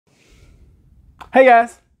Hey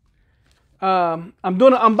guys, I'm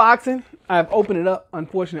doing an unboxing. I've opened it up,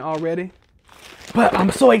 unfortunately, already, but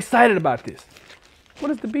I'm so excited about this.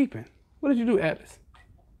 What is the beeping? What did you do, Atlas?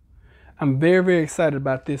 I'm very, very excited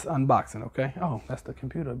about this unboxing, okay? Oh, that's the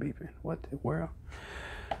computer beeping. What the world?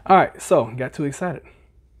 All right, so got too excited.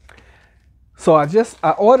 So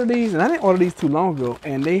I ordered these, and I didn't order these too long ago,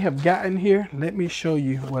 and they have gotten here. Let me show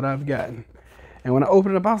you what I've gotten. And when I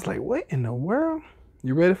opened it up, I was like, what in the world?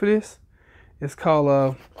 You ready for this? It's called,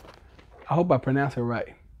 I hope I pronounce it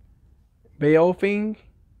right, Baofeng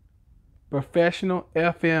Professional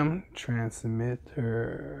FM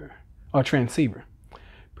Transmitter or Transceiver.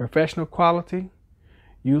 Professional quality,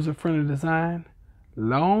 user-friendly design,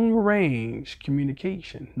 long-range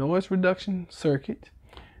communication, noise reduction circuit,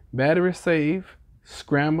 battery save,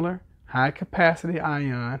 scrambler, high-capacity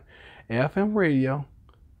ion, FM radio,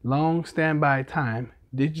 long standby time,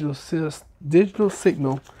 digital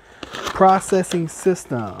signal processing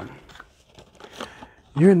system.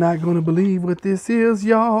 You're not going to believe what this is,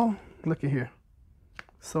 y'all. Look at here.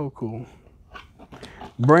 So cool.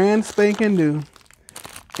 Brand spanking new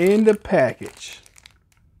in the package.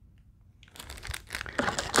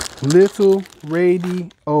 Little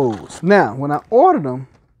radios. Now, when I ordered them,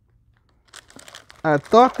 I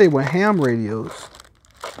thought they were ham radios.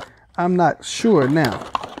 I'm not sure now.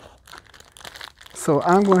 So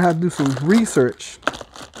I'm going to have to do some research.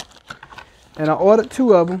 And I ordered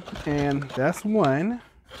 2 of them, and that's one.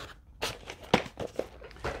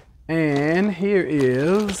 And here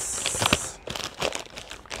is...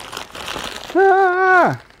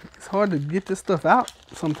 it's hard to get this stuff out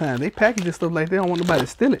sometimes. They package this stuff like they don't want nobody to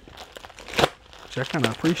steal it, which I kind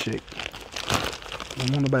of appreciate. I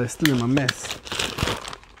don't want nobody stealing my mess.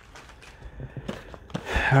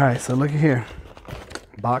 All right, so look at here.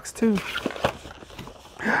 Box 2.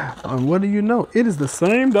 And what do you know? It is the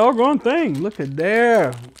same doggone thing. Look at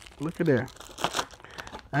there. Look at there.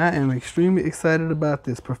 I am extremely excited about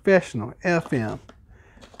this professional FM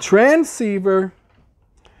transceiver.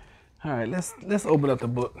 All right, let's open up the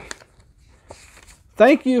book.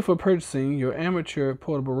 Thank you for purchasing your amateur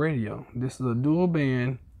portable radio. This is a dual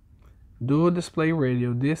band, dual display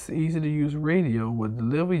radio. This easy to use radio will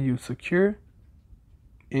deliver you secure,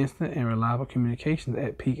 instant, and reliable communications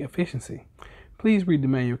at peak efficiency. Please read the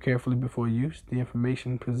manual carefully before use. The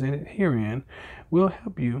information presented herein will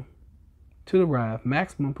help you to derive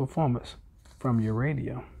maximum performance from your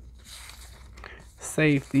radio.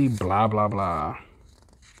 Safety, blah, blah, blah.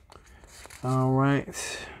 All right.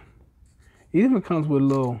 It even comes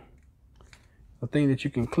with a thing that you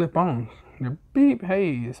can clip on. Now, beep,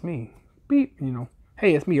 hey, it's me. Beep,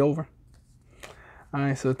 hey, it's me, over. All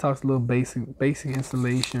right, so it talks a little basic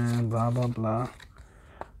installation, blah, blah, blah.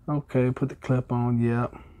 Okay, put the clip on,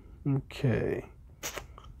 yep. Okay.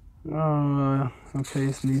 Okay,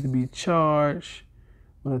 this needs to be charged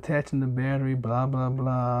when attaching the battery, blah, blah,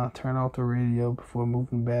 blah. Turn off the radio before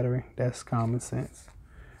moving the battery. That's common sense.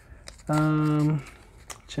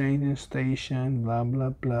 Changing station, blah, blah,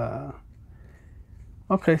 blah.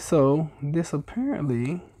 Okay, so this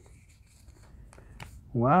apparently,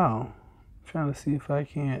 wow. I'm trying to see if I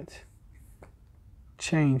can't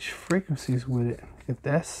change frequencies with it. If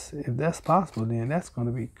that's possible, then that's going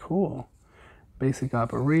to be cool. Basic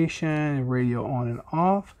operation, radio on and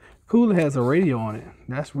off. Cool, it has a radio on it.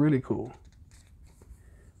 That's really cool.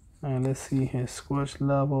 And let's see here, squelch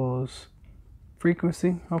levels,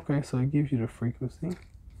 frequency. Okay, so it gives you the frequency.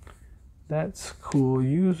 That's cool.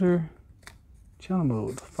 User channel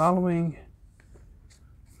mode, following,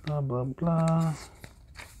 blah, blah, blah.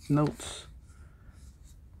 Notes.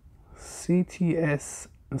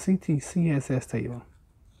 CTCSS table.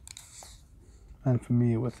 I'm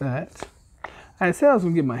familiar with that. I said I was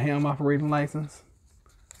gonna get my ham operating license,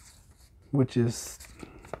 which is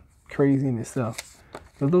crazy in itself.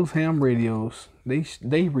 But those ham radios,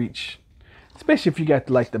 they reach, especially if you got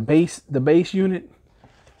the base unit,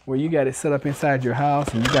 where you got it set up inside your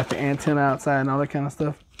house and you got the antenna outside and all that kind of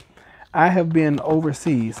stuff. I have been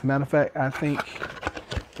overseas. Matter of fact, I think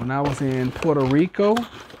when I was in Puerto Rico,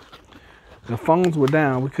 the phones were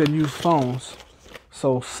down. We couldn't use phones.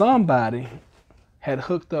 So somebody had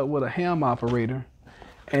hooked up with a ham operator,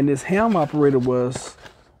 and this ham operator was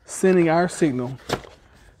sending our signal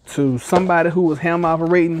to somebody who was ham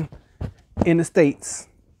operating in the States.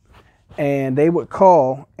 And they would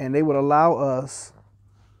call and they would allow us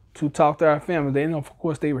to talk to our family. They know, of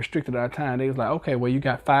course, they restricted our time. They was like, okay, well, you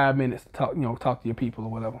got 5 minutes to talk, talk to your people or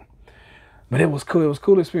whatever. But it was cool. It was a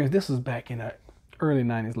cool experience. This was back in the early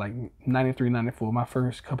 90s, like 93, 94, my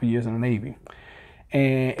first couple years in the Navy.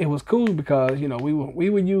 And it was cool because, we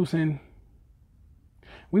were using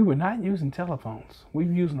we were not using telephones. We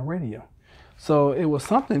were using a radio. So it was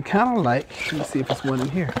something kind of like, let me see if it's one in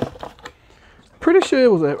here. Pretty sure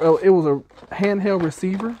it was a handheld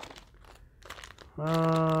receiver.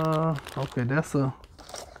 Okay,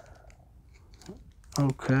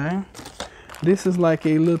 okay. This is like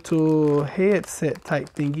a little headset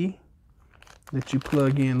type thingy that you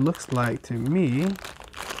plug in, looks like to me.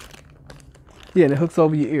 Yeah, and it hooks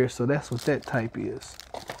over your ear, so that's what that type is.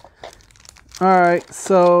 All right,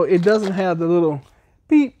 so it doesn't have the little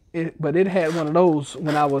beep, but it had one of those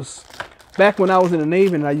back when I was in the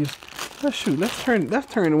Navy, and I used, let's turn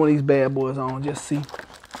one of these bad boys on, just see.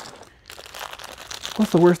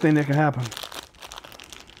 What's the worst thing that can happen?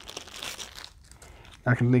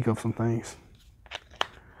 I can think of some things.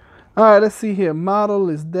 All right, let's see here. Model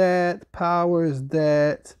is that. Power is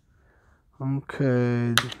that.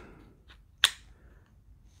 Okay.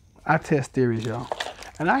 I test theories, y'all.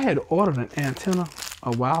 And I had ordered an antenna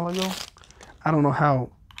a while ago. I don't know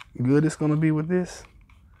how good it's going to be with this.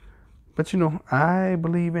 But, you know, I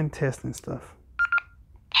believe in testing stuff.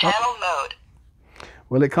 Channel mode.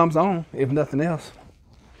 Well, it comes on, if nothing else.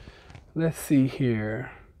 Let's see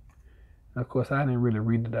here. Of course, I didn't really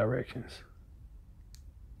read the directions.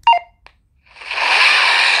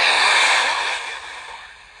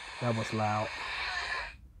 That was loud.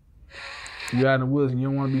 If you're out in the woods and you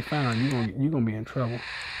don't want to be found, you're gonna be in trouble.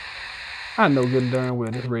 I know good and darn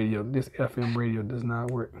well this FM radio does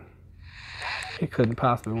not work. It couldn't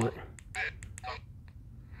possibly work.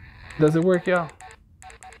 Does it work, y'all?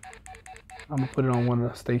 I'm gonna put it on one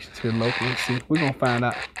of the stations here locally and see. We're gonna find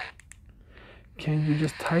out. Can you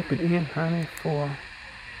just type it in, honey,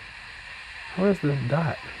 where's the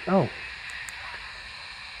dot? Oh.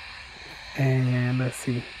 And let's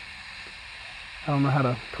see. I don't know how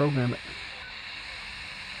to program it.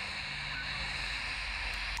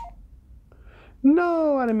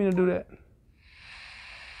 No, I didn't mean to do that.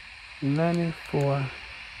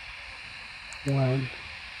 94.1.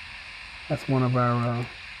 That's one of our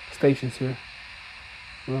stations here.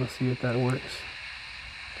 We're gonna see if that works.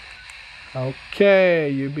 Okay,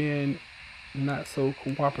 you're being not so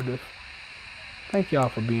cooperative. Thank y'all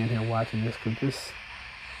for being here watching this, because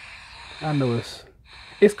I know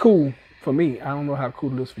it's cool for me. I don't know how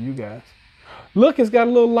cool it is for you guys. Look, it's got a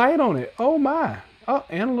little light on it. Oh my. Oh,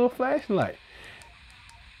 and a little flashing light.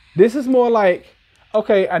 This is more like,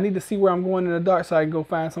 okay, I need to see where I'm going in the dark so I can go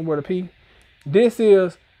find somewhere to pee. This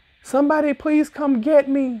is, somebody please come get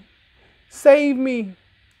me. Save me.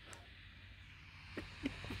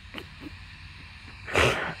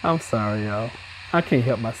 I'm sorry, y'all. I can't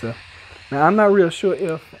help myself. Now, I'm not real sure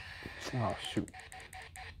if, oh shoot.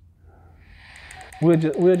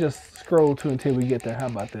 We'll just scroll to until we get there. How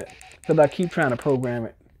about that? Because I keep trying to program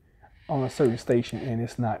it on a certain station and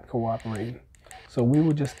it's not cooperating. So we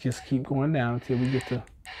will just keep going down until we get to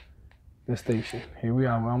the station. Here we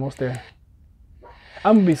are. We're almost there.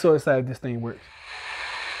 I'm going to be so excited this thing works.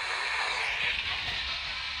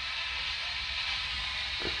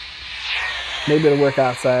 Maybe it'll work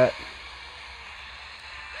outside.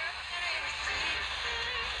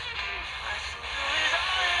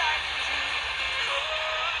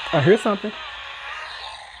 I hear something. It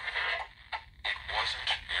wasn't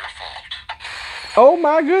your fault. Oh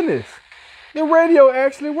my goodness. The radio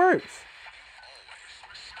actually works.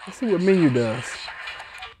 Let's see what menu does.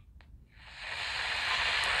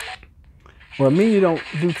 Well, menu don't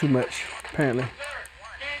do too much, apparently.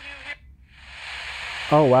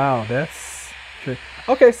 Oh wow, that's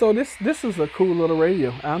okay. So this is a cool little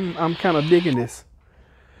radio. I'm kind of digging this.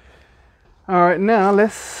 All right, now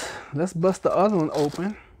let's bust the other one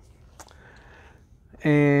open.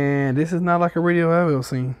 And this is not like a radio I've ever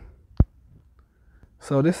seen.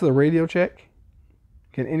 So this is a radio check.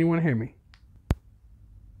 Can anyone hear me?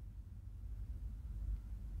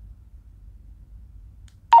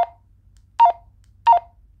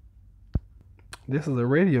 This is a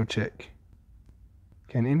radio check.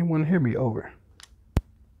 Can anyone hear me? Over.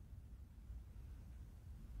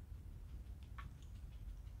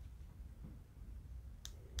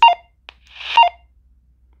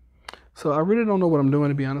 So I really don't know what I'm doing,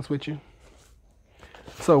 to be honest with you.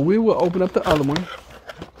 So we will open up the other one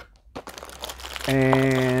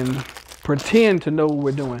and pretend to know what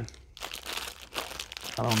we're doing.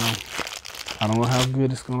 I don't know. I don't know how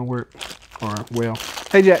good it's gonna work or well.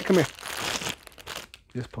 Hey Jack, come here.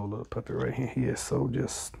 Just pull up, put it right here. He is so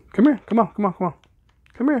just come here. Come on, come on, come on.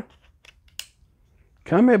 Come here.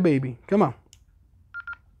 Come here, baby. Come on.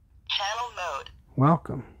 Channel mode.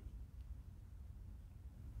 Welcome.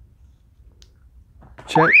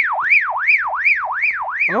 Check.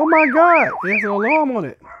 Oh my God, there's an alarm on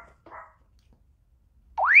it.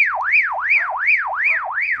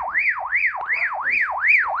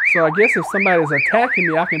 So I guess if somebody's attacking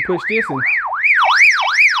me, I can push this and.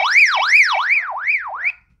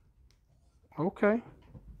 Okay.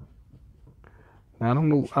 I don't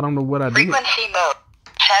know what I do. Frequency mode.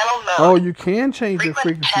 Channel mode. Oh, you can change the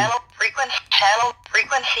frequency. Channel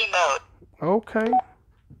frequency mode. Okay.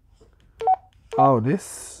 Oh,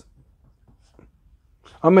 this.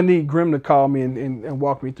 I'm gonna need Grim to call me and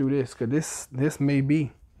walk me through this, because this may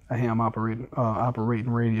be a ham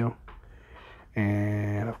operating radio,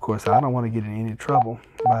 and of course I don't want to get in any trouble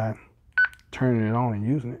by turning it on and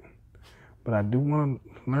using it, but I do want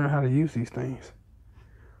to learn how to use these things.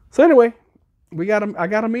 So anyway, I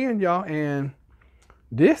got them in, y'all, and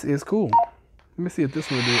this is cool. Let me see if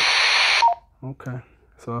this one will do it. Okay,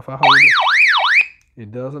 so if I hold it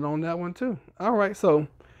does it on that one too. All right, so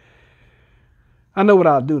I know what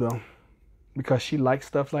I'll do though, because she likes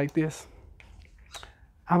stuff like this.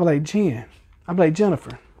 I'll be like, Jen. I'll be like,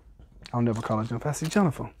 Jennifer. I'll never call her Jennifer. I say,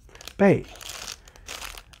 Jennifer, babe,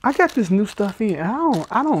 I got this new stuff in. And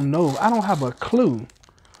I don't know. I don't have a clue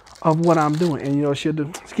of what I'm doing. And you know what she'll do?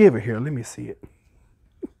 Just give it here. Let me see it.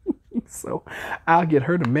 So I'll get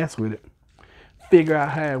her to mess with it, figure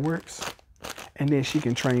out how it works, and then she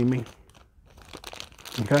can train me.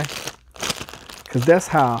 Okay? Because that's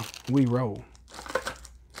how we roll.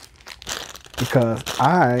 Because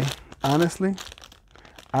honestly,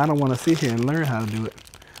 I don't want to sit here and learn how to do it.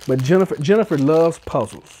 But Jennifer loves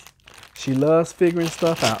puzzles. She loves figuring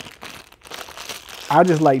stuff out. I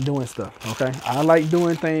just like doing stuff, okay? I like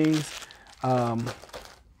doing things.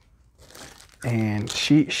 And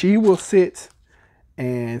she will sit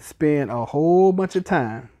and spend a whole bunch of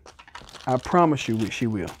time. I promise you she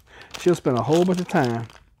will. She'll spend a whole bunch of time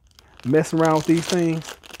messing around with these things.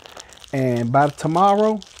 And by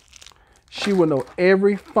tomorrow, she will know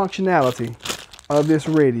every functionality of this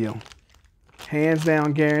radio. Hands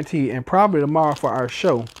down guaranteed. And probably tomorrow for our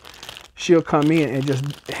show, she'll come in and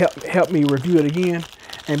just help me review it again.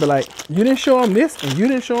 And be like, you didn't show them this and you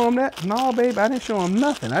didn't show them that. No, babe, I didn't show them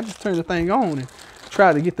nothing. I just turned the thing on and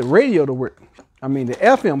tried to get the radio to work. I mean, the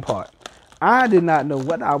FM part. I did not know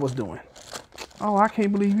what I was doing. Oh, I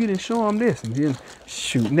can't believe you didn't show them this. And then,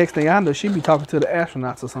 shoot, next thing I know, she'd be talking to the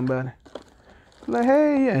astronauts or somebody. Like,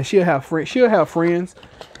 hey, yeah. And she'll have friends,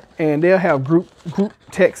 and they'll have group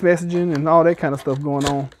text messaging and all that kind of stuff going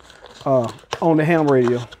on the ham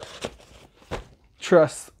radio.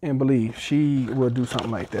 Trust and believe she will do something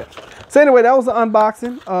like that. So anyway, that was the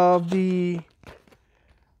unboxing of the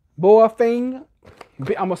Baofeng.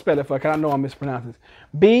 I'm gonna spell it for you, because I know I'm mispronouncing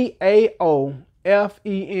this.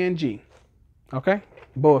 Baofeng. Okay,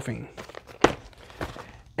 Baofeng.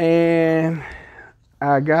 And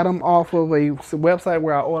I got them off of a website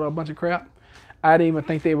where I ordered a bunch of crap. I didn't even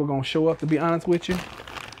think they were gonna show up, to be honest with you.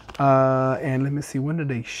 And let me see, when did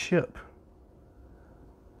they ship?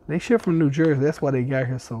 They ship from New Jersey. That's why they got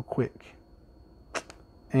here so quick.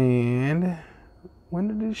 And when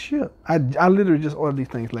did it ship? I literally just ordered these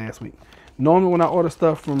things last week. Normally when I order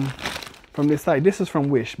stuff from this site, this is from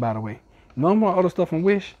Wish, by the way. Normally when I order stuff from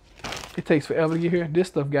Wish, it takes forever to get here. This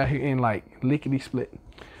stuff got here in like lickety split.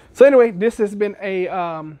 So anyway, this has been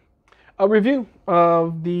a review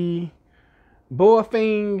of the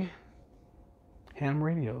Baofeng ham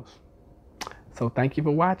radios. So thank you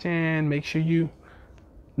for watching. Make sure you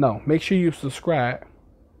subscribe.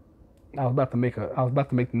 I was about to make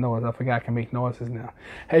the noise. I forgot I can make noises now.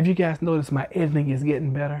 Have you guys noticed my editing is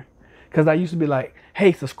getting better? Because I used to be like,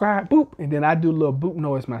 hey, subscribe, boop, and then I do a little boop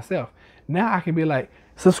noise myself. Now I can be like,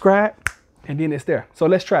 subscribe, and then it's there. So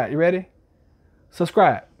let's try it. You ready?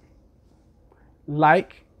 Subscribe.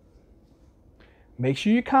 Like. Make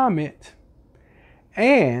sure you comment.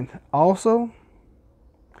 And also,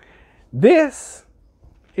 this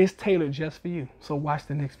is tailored just for you. So watch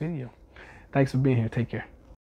the next video. Thanks for being here. Take care.